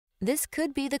This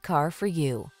could be the car for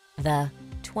you. The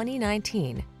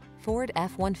 2019 Ford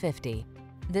F-150.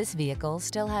 This vehicle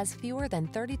still has fewer than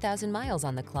 30,000 miles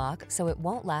on the clock, so it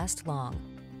won't last long.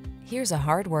 Here's a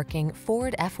hard-working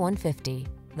Ford F-150,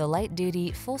 the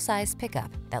light-duty, full-size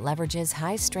pickup that leverages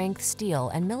high-strength steel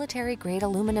and military-grade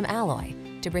aluminum alloy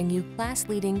to bring you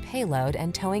class-leading payload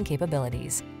and towing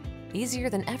capabilities.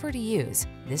 Easier than ever to use,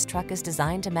 this truck is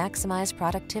designed to maximize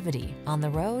productivity on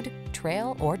the road,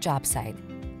 trail, or job site.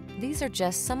 These are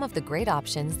just some of the great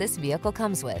options this vehicle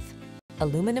comes with: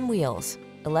 aluminum wheels,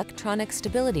 electronic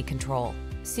stability control,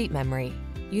 seat memory,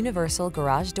 universal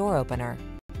garage door opener,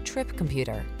 trip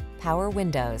computer, power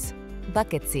windows,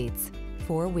 bucket seats,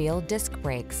 four-wheel disc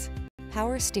brakes,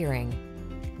 power steering.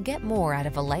 Get more out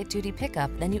of a light-duty pickup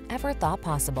than you ever thought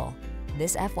possible.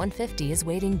 This F-150 is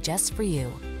waiting just for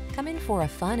you. Come in for a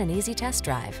fun and easy test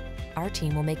drive. Our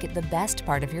team will make it the best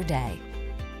part of your day.